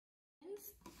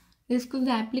Discuss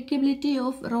the applicability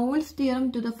of ROLle's theorem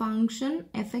to the function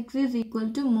fx is equal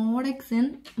to mod x in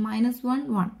minus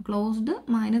 1, 1. Closed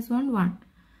minus 1, 1.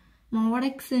 Mod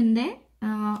x in the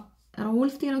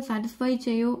ROLle's theorem satisfy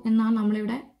cheyo എന്നാണ്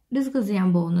നമ്മളിവിടെ discuss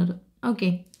ചെയ്യാൻ പോകുന്നത്. Okay,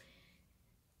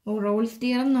 ROLle's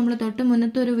theorem നമ്മൾ തൊട്ട്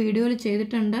മുന്നത്തെ ഒരു വീഡിയോയിൽ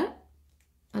ചെയ്തിട്ടുണ്ട്,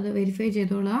 അത് വെരിഫൈ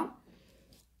ചെയ്തോളാം.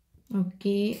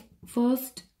 ഓക്കെ,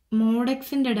 ഫസ്റ്റ് മോഡ്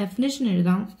എക്സിൻ്റെ ഡെഫിനിഷൻ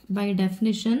എഴുതാം. By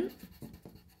definition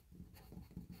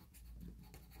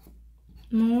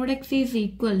mod x is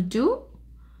equal to,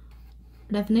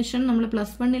 definition നമ്മൾ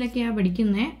പ്ലസ് വണ്ണിലൊക്കെയാണ്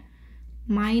പഠിക്കുന്നത്,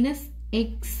 minus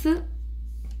X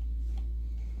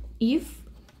if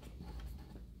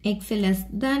X less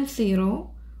than 0,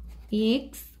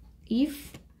 X if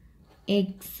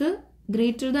X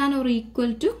greater than or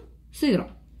equal to 0.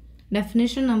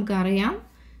 Definition നമുക്കറിയാം.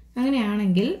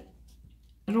 അങ്ങനെയാണെങ്കിൽ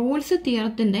റോൾസ്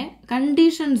തിയറത്തിൻ്റെ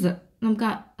കണ്ടീഷൻസ് നമുക്ക്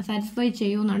satisfy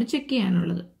ചെയ്യുമെന്നാണ് check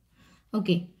ചെയ്യാനുള്ളത്.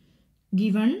 Okay,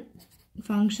 given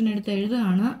function എടുത്ത്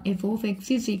എഴുതുകയാണ് F of X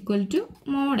is equal to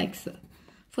mode X.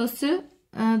 First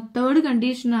third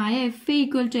കണ്ടീഷനായ F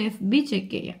equal to F B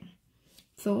check ചെയ്യാം.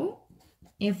 So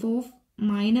F of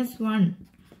minus 1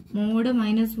 mode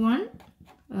minus 1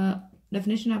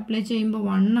 definition apply ചെയ്യുമ്പോൾ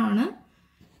 1 ആണ്.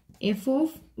 F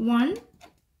of 1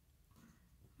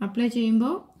 apply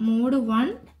ചെയ്യുമ്പോൾ mode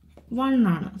 1 1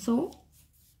 ആണ്. So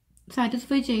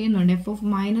satisfy ചെയ്യുന്നുണ്ട്. F of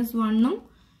minus 1ഉം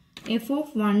F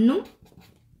of 1ഉം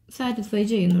satisfy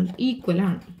ചെയ്യുന്നുണ്ട്, equal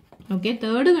ആണ്. Okay,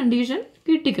 third condition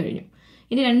കിട്ടിക്കഴിഞ്ഞു.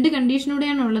 ഇനി രണ്ട്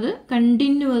കണ്ടീഷനൂടെയാണ് ഉള്ളത്,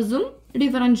 കണ്ടിന്യൂസും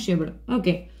ഡിഫറൻഷ്യബിളും.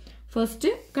 ഓക്കെ, ഫസ്റ്റ്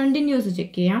കണ്ടിന്യൂസ്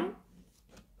ചെക്ക് ചെയ്യാം.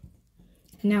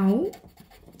 Now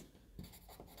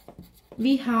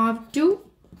we have to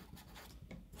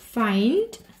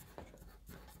find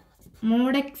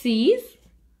mode X is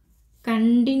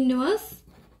continuous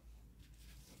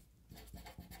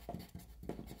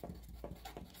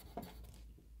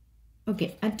okay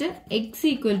at X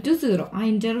equal to 0. ആ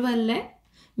ഇന്റർവെല്ലിലെ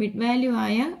mid value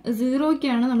ആയ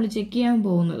 0ക്കാണ് നമ്മൾ ചെക്ക് ചെയ്യാൻ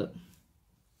പോകുന്നത്.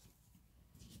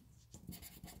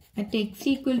 At X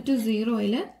equal to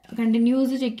 0യിൽ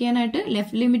continuous check ചെയ്യാനായിട്ട്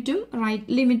ലെഫ്റ്റ് ലിമിറ്റും റൈറ്റ്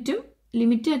ലിമിറ്റും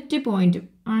ലിമിറ്റ് അറ്റ് പോയിന്റും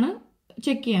ആണ്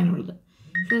ചെക്ക് ചെയ്യാനുള്ളത്.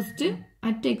 First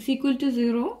at X equal to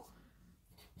 0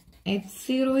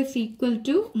 f0 is equal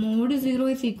to mod 0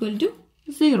 is equal to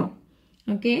 0.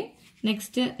 Okay,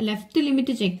 next left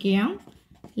limit check ചെയ്യാം.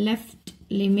 ലെഫ്റ്റ്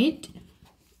ലിമിറ്റ്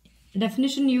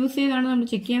ഡെഫിനിഷൻ യൂസ് ചെയ്താണ് നമ്മൾ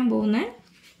check ചെയ്യാൻ പോകുന്നത്.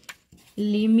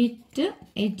 Limit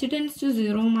h tense to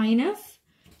 0 minus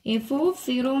F of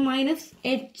 0 minus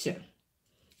h.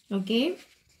 Okay,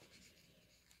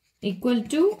 equal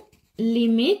to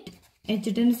limit h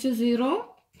tense to 0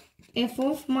 F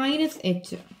of minus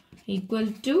h equal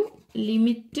to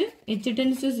limit h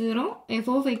tense to 0 F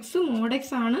of X mode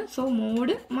X ആണ്. So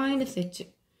mode minus h.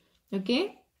 Okay,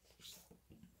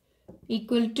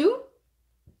 equal to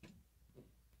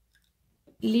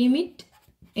limit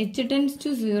h tends to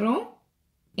 0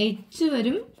 h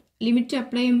വരും. Limit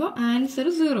apply ചെയ്യുമ്പോൾ answer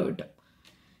 0 കിട്ടും.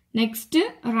 Next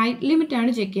right limit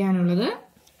ആണ് check ചെയ്യാനുള്ളത്.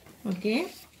 Okay,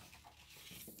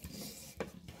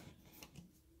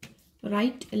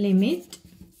 right limit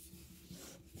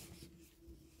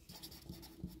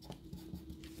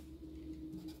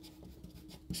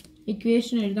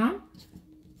equation എഴുതാം.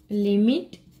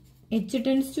 Limit h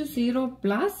tends to 0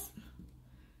 plus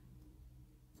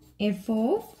f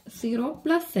of 0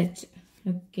 plus h.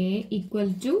 Okay, equal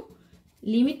to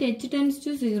limit h tends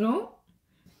to 0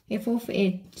 f of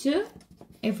h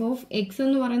f of x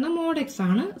എന്ന് പറയുന്ന mode X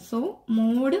ആണ്. So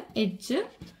mode h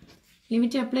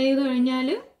limit apply ചെയ്ത് കഴിഞ്ഞാൽ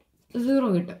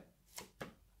 0 കിട്ടും.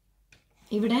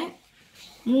 ഇവിടെ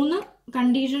 3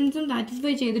 കണ്ടീഷൻസും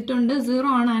satisfy ചെയ്തിട്ടുണ്ട്.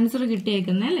 0 ആണ് ആൻസർ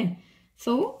കിട്ടിയേക്കുന്നത് അല്ലേ.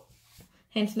 So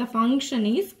hence the function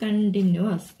is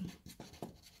continuous.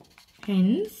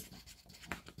 Hence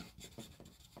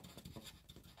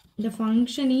the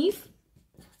function is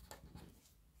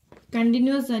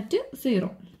continuous at 0.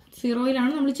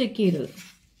 0യിലാണ് നമ്മൾ ചെക്ക് ചെയ്തത്.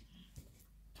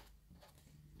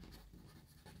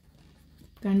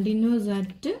 continuous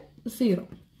at 0.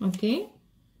 Okay,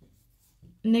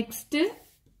 next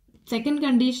second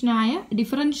കണ്ടീഷനായ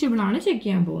differentiable ആണ് ചെക്ക്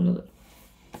ചെയ്യാൻ പോകുന്നത്.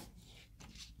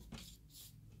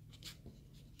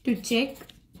 To check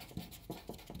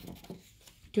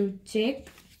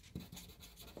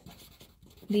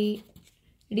the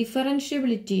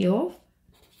differentiability of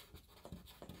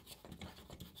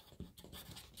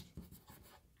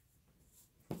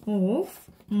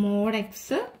mod x,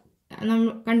 നമ്മൾ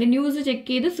കണ്ടിന്യൂസ് ചെക്ക്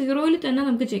ചെയ്ത് 0യിൽ തന്നെ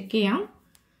നമുക്ക് ചെക്ക് ചെയ്യാം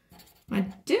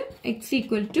at X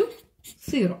equal to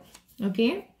 0. Okay,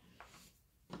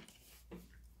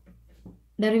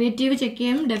 derivative check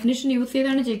ചെയ്യാം, ഡെഫിനിഷൻ യൂസ്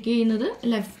ചെയ്താണ് ചെക്ക് ചെയ്യുന്നത്.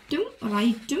 ലെഫ്റ്റും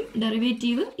റൈറ്റും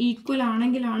ഡെറിവേറ്റീവ് ഈക്വൽ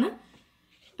ആണെങ്കിലാണ്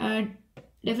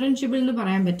ഡിഫറൻഷ്യബിൾ എന്ന്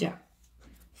പറയാൻ പറ്റുക.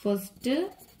 ഫസ്റ്റ്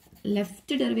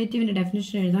ലെഫ്റ്റ് ഡെറിവേറ്റീവിന്റെ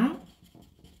ഡെഫിനിഷൻ എഴുതാം.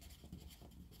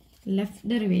 Left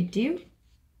derivative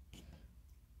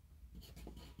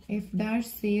f dash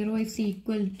 0 is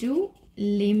equal to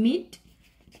limit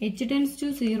h tends to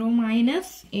 0 minus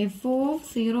f of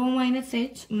 0 minus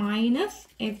h minus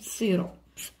f0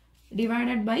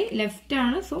 divided by left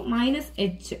ആണ്, so minus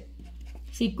h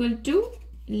is equal to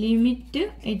limit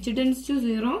h tends to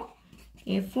 0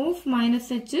 f of minus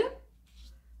h,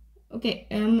 okay,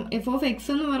 f of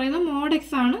x എന്ന് പറയുന്നത് mod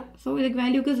x ആണ്, so ഇതിന്റെ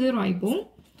value ഒക്കെ 0 ആയി പോകും.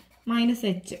 minus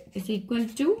h is equal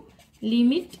to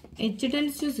limit h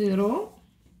tends to 0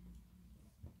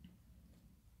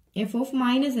 f of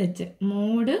minus h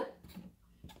mod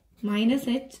minus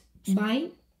h by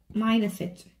minus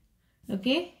h,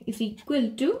 okay, is equal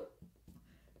to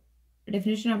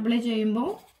definition apply ചെയ്യുമ്പോൾ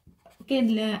okay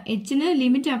h ന്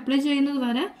limit apply ചെയ്യുന്നത്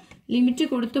വരെ limit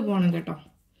കൊടുത്തു പോകണം കേട്ടോ.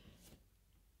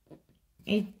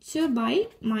 h by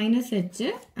minus h,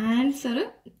 answer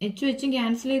h വെച്ചും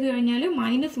cancel ചെയ്ത് കഴിഞ്ഞാൽ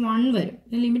 -1 വരും.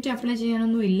 ലിമിറ്റ് അപ്ലൈ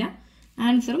ചെയ്യാനൊന്നും ഇല്ല,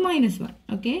 ആൻസർ -1.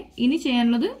 ഓക്കെ, ഇനി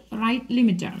ചെയ്യാനുള്ളത് റൈറ്റ്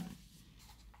ലിമിറ്റ് ആണ്.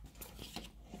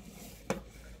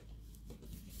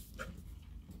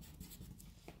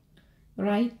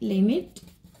 right limit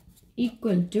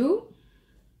equal to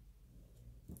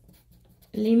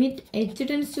limit h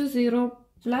tends to 0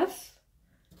 plus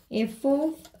f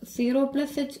of 0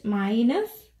 plus h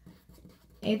minus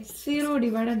f0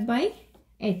 divided by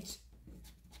h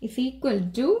is equal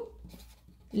to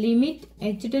limit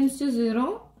h tends to 0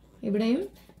 ഇവിടെയും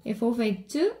f of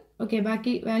h, okay,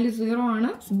 ബാക്കി value 0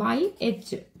 ആണ്, by h,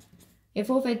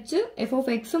 f of h f of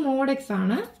x mod x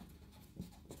ആണ്,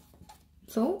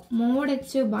 so mod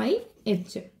h by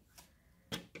h,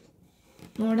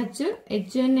 mod h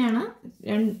h തന്നെയാണ്,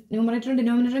 ന്യൂമറേറ്ററും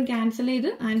ഡിനോമിനേറ്ററും cancel ചെയ്ത്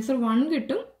answer 1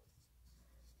 കിട്ടും.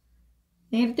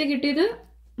 നേരത്തെ കിട്ടിയത്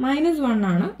 -1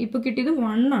 ആണ്, ഇപ്പൊ കിട്ടിയത്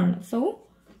 1 ആണ്. So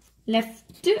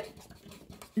left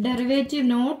derivative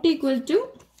not equal to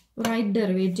right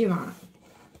derivative ആണ്,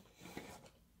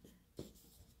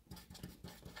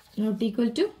 not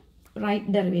equal to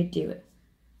right derivative.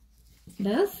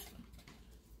 thus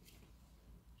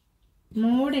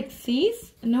mod x is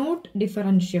not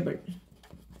differentiable.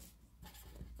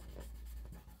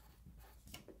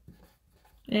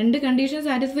 രണ്ട് കണ്ടീഷൻ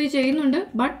സാറ്റിസ്ഫൈ ചെയ്യുന്നുണ്ട്,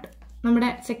 ബട്ട് നമ്മുടെ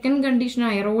സെക്കൻഡ്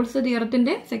കണ്ടീഷനായ റോൾസ്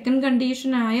തിയറത്തിന്റെ സെക്കൻഡ്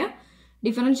കണ്ടീഷനായ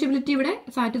ഡിഫറൻഷ്യബിലിറ്റി ഇവിടെ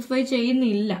സാറ്റിസ്ഫൈ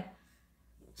ചെയ്യുന്നില്ല.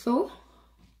 So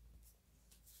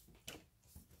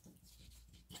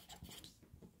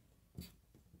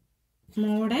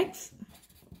mod x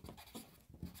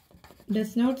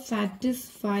does not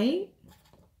satisfy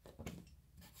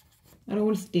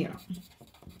Rolls theorem.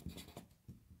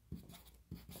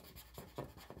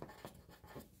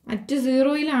 At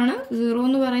 0യിലാണ്, 0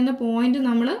 എന്ന് പറയുന്ന point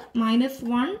നമ്മൾ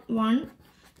 -1 1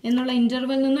 എന്നുള്ള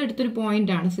ഇന്റർവെല്ലിൽ നിന്ന് എടുത്തൊരു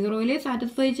പോയിന്റ് ആണ്. 0യിലെ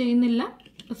സാറ്റിസ്ഫൈ ചെയ്യുന്നില്ല,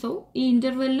 സോ ഈ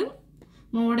ഇന്റർവെല്ലിലും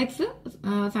മോഡ് എക്സ്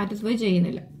സാറ്റിസ്ഫൈ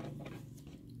ചെയ്യുന്നില്ല.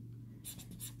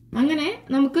 അങ്ങനെ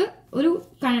നമുക്ക് ഒരു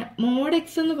മോഡ്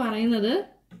എക്സ് എന്ന് പറയുന്നത്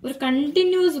ഒരു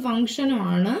കണ്ടിന്യൂസ്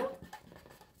ഫംഗ്ഷനുമാണ്.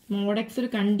 mod x ഒരു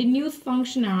കണ്ടിന്യൂസ്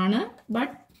ഫംഗ്ഷൻ ആണ്,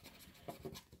 ബട്ട്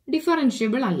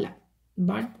ഡിഫറൻഷ്യബിൾ അല്ല,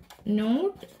 ബട്ട്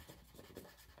നോട്ട്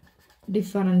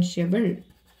ഡിഫറൻഷ്യബിൾ.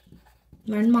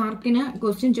 1 മാർക്കിന്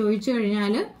ക്വസ്റ്റ്യൻ ചോദിച്ചു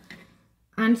കഴിഞ്ഞാൽ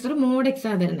ആൻസർ mod x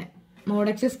ആ വരുന്നത്. mod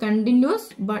x is continuous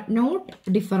but not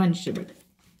differentiable.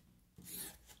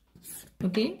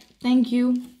 Okay, thank you.